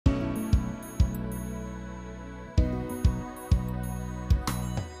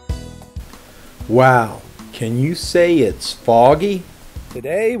Wow, can you say it's foggy?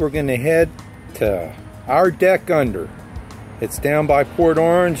 Today we're going to head to our deck under. It's down by Port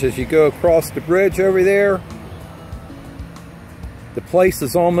Orange as you go across the bridge over there. The place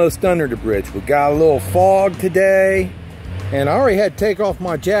is almost under the bridge. We got a little fog today, and I already had to take off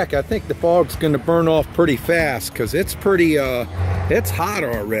my jacket. I think the fog's going to burn off pretty fast because it's pretty, it's hot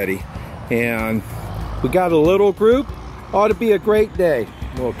already. And we got a little group. Ought to be a great day.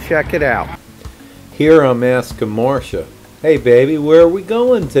 We'll check it out. Here I'm asking Marcia, hey baby, where are we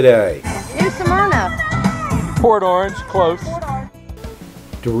going today? New Smyrna. Port Orange, close.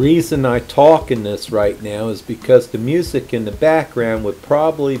 The reason I talk in this right now is because the music in the background would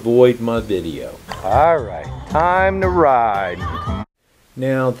probably void my video. Alright, time to ride.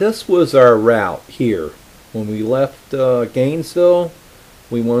 Now this was our route here. When we left Gainesville,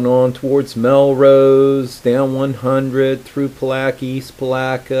 we went on towards Melrose, down 100, through Palatka, East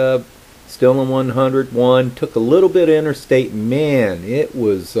Palatka, still on 101, took a little bit of interstate. Man, it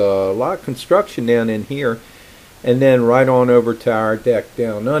was a lot of construction down in here. And then right on over to our deck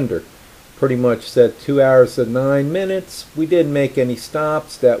down under. Pretty much said 2 hours and 9 minutes. We didn't make any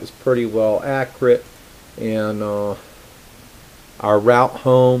stops. That was pretty well accurate. And our route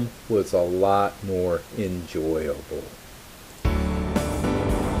home was a lot more enjoyable.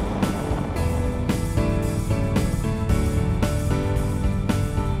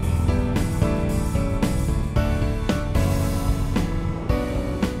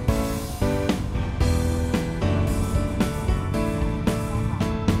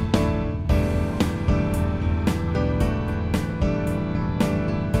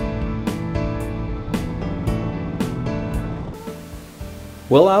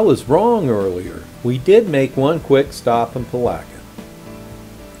 Well, I was wrong earlier. We did make one quick stop in Palatka.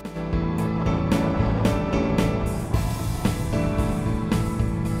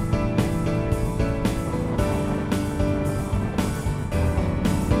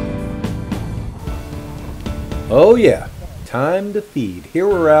 Oh yeah, time to feed. Here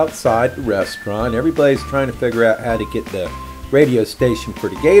we're outside the restaurant. Everybody's trying to figure out how to get the radio station for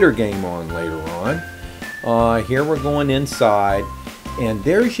the Gator game on later on. Here we're going inside. And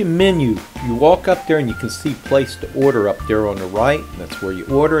there's your menu. You walk up there and you can see place to order up there on the right. That's where you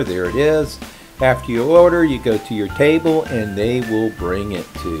order. There it is. After you order, you go to your table and they will bring it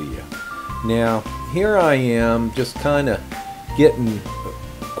to you. Now, here I am just kind of getting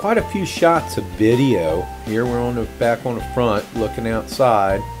quite a few shots of video. Here we're on the back on the front looking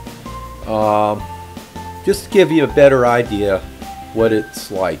outside. Just to give you a better idea what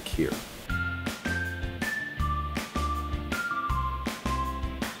it's like here.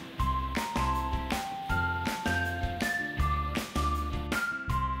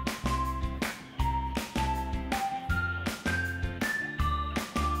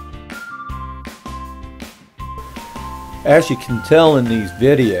 As you can tell in these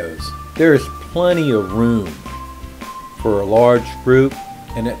videos, there's plenty of room for a large group,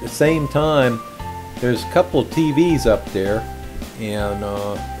 and at the same time there's a couple of TVs up there, and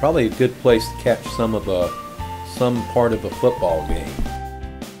probably a good place to catch some part of a football game.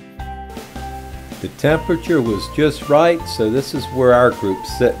 The temperature was just right, so this is where our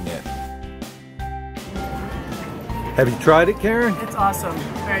group's sitting at. Have you tried it, Karen? It's awesome.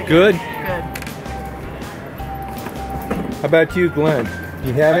 Very good. Good. How about you, Glenn?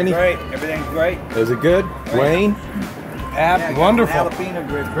 You have any? Great. Everything's great. Is it good? Wayne? Wonderful. Jalapeno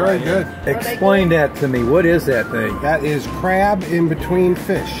grits. Very good. Explain that to me. What is that thing? That is crab in between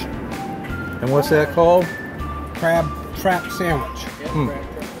fish. And what's that called? Crab trap sandwich.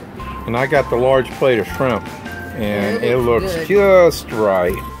 And I got the large plate of shrimp. And it looks just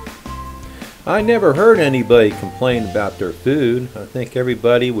right. I never heard anybody complain about their food. I think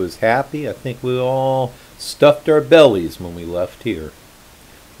everybody was happy. I think we all stuffed our bellies when we left here.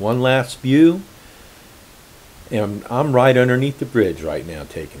 One last view, and I'm right underneath the bridge right now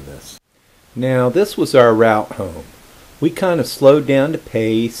taking this. Now this was our route home. We kind of slowed down the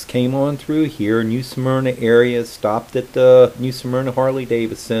pace, came on through here, New Smyrna area, stopped at the New Smyrna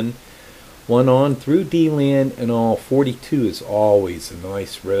Harley-Davidson, went on through D-Land, and all 42 is always a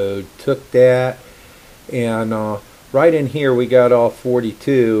nice road. Took that, and right in here we got off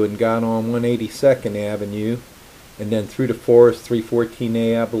 42 and got on 182nd Avenue, and then through the forest,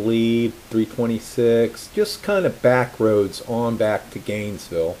 314A I believe, 326, just kind of back roads on back to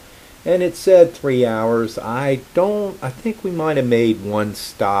Gainesville. And it said 3 hours. I think we might have made one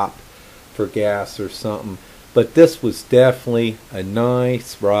stop for gas or something, but this was definitely a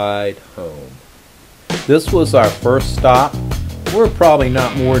nice ride home. This was our first stop. We're probably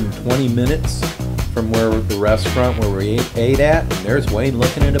not more than 20 minutes from where the restaurant where we ate at, and there's Wayne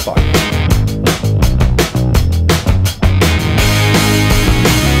looking at a bike.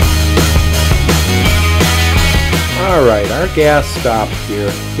 All right, our gas stopped here.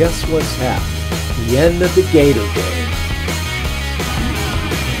 Guess what's happened? The end of the Gator game.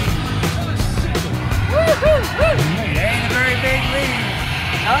 It ain't a very big lead.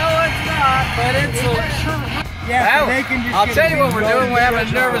 No, it's not, but it's a... Yeah, they can just I'll get tell a you what big we're doing. We're having a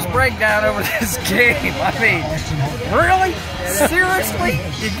road. nervous breakdown over this game. I mean, really? Seriously?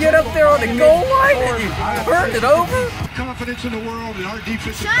 You get up there on the goal line and you turn it over? Confidence in the world and our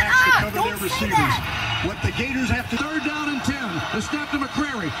defensive Shut backs to up! cover Don't their say receivers. that! What the Gators have to third down and 10. The snap to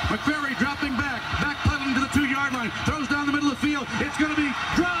McCrary. McCrary dropping back pedaling to the 2-yard line. Throws down the middle of the field. It's going to be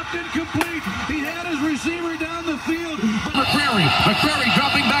dropped incomplete. He had his receiver down the field. McCrary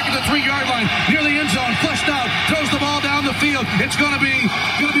dropping back at the 3-yard line near the end zone. Flushed out. Throws the ball down the field. It's going to be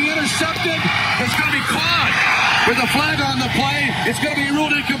intercepted. It's going to be caught. There's a flag on the play. It's going to be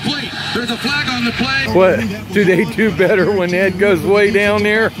ruled incomplete. There's a flag on the play. What? Do they do better when Ed goes way down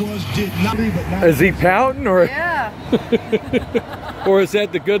there? Is he pouting or? Yeah. Or is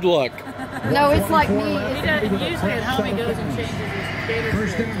that the good luck? No, it's like me. He does, usually at home he goes and changes his Gator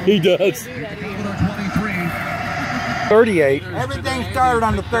shirt. He does. Do that here. 38. Everything started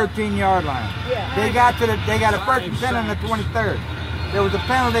on the 13-yard line. Yeah. They got a first and 10 on the 23rd. There was a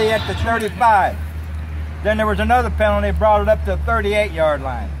penalty at the 35. Then there was another penalty, brought it up to the 38-yard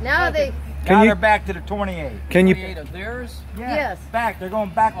line. Now they, Now you- they're back to the 28. Can you? 28 of theirs? Yeah, Yes. back. They're going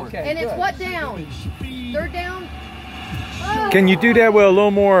backwards. Okay. and it's what down? Third down? Oh. Can you do that with a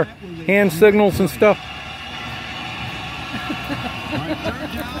little more hand signals and stuff?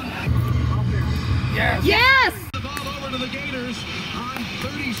 Yes! The ball over to the Gators on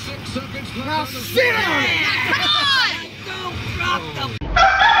 36 seconds left Now on the sit on it!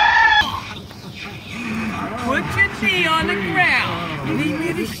 Put your knee on the ground. You need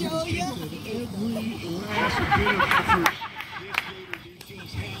me to show you?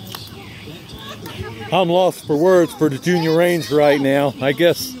 I'm lost for words for the junior range right now. I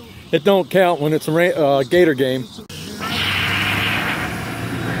guess it don't count when it's a Gator game.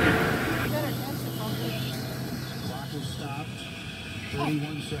 Clock is stopped.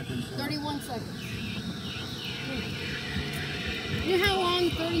 31 seconds. 31 seconds. You know how long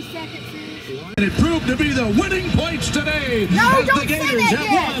 30 seconds is? And it proved to be the winning points today. No, as don't the say Gators that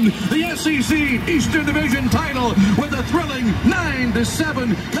have yet. won the SEC Eastern Division title with a thrilling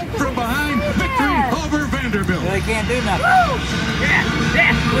 9-7 come from behind victory over Vanderbilt. They can't do nothing.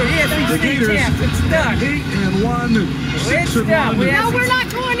 We're The SEC Gators champs. It's done. 8-1, It's done. 6-1. No, we're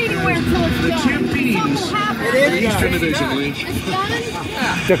not going anywhere until it's The done. champions. Something will happen. It is Eastern done. Division league. It's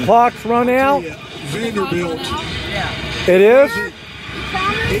done? The clock's run out. Vanderbilt. It is? You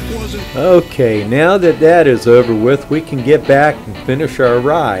promise? It wasn't. Okay, now that that is over with, we can get back and finish our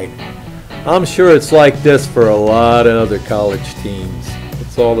ride. I'm sure it's like this for a lot of other college teams.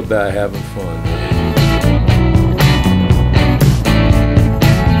 It's all about having fun.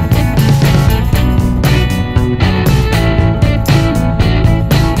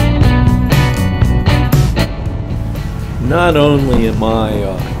 Not only am I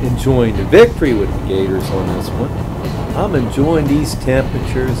enjoying the victory with the Gators on this one, I'm enjoying these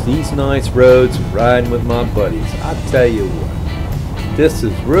temperatures, these nice roads, and riding with my buddies. I tell you what, this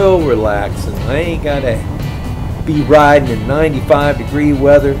is real relaxing. I ain't gotta be riding in 95-degree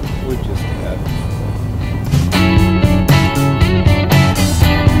weather. We're just having fun.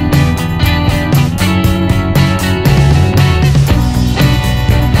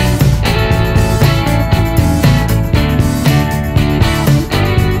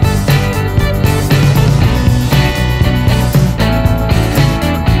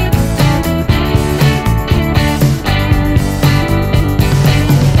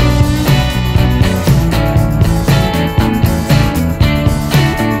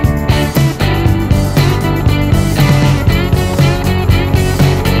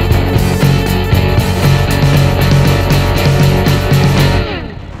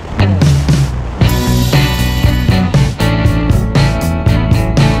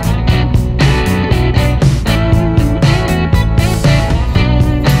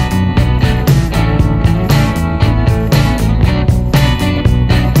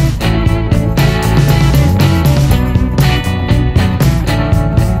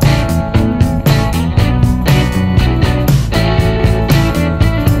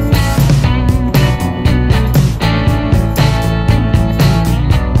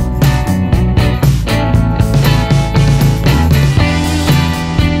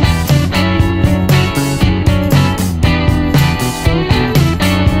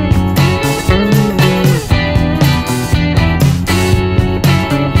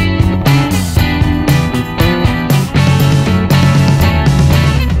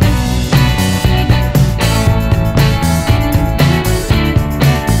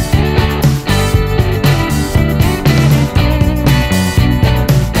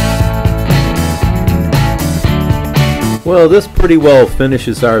 Well, this pretty well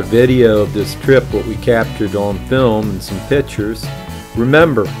finishes our video of this trip, what we captured on film and some pictures.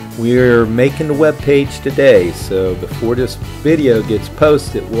 Remember, we're making the web page today, so before this video gets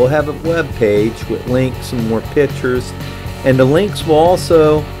posted, we'll have a web page with links and more pictures, and the links will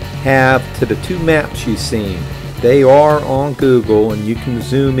also have to the 2 maps you've seen. They are on Google, and you can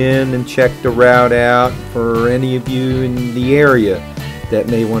zoom in and check the route out for any of you in the area that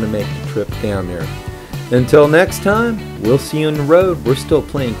may want to make the trip down there. Until next time, we'll see you on the road. We're still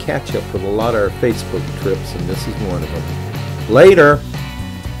playing catch up with a lot of our Facebook trips, and this is one of them. Later.